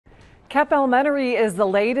Kemp Elementary is the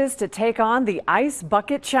latest to take on the Ice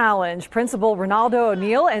Bucket Challenge. Principal Renaldo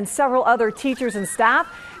O'Neal and several other teachers and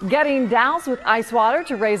staff getting doused with ice water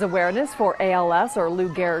to raise awareness for ALS or Lou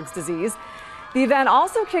Gehrig's disease. The event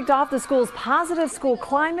also kicked off the school's positive school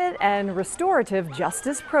climate and restorative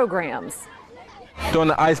justice programs. During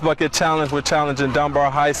the Ice Bucket Challenge, we're challenging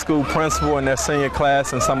Dunbar High School principal and their senior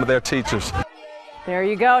class and some of their teachers. There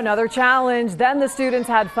you go, another challenge. Then the students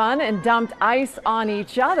had fun and dumped ice on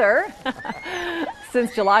each other.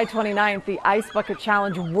 Since July 29th, the Ice Bucket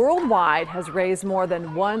Challenge worldwide has raised more than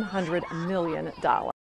 $100 million.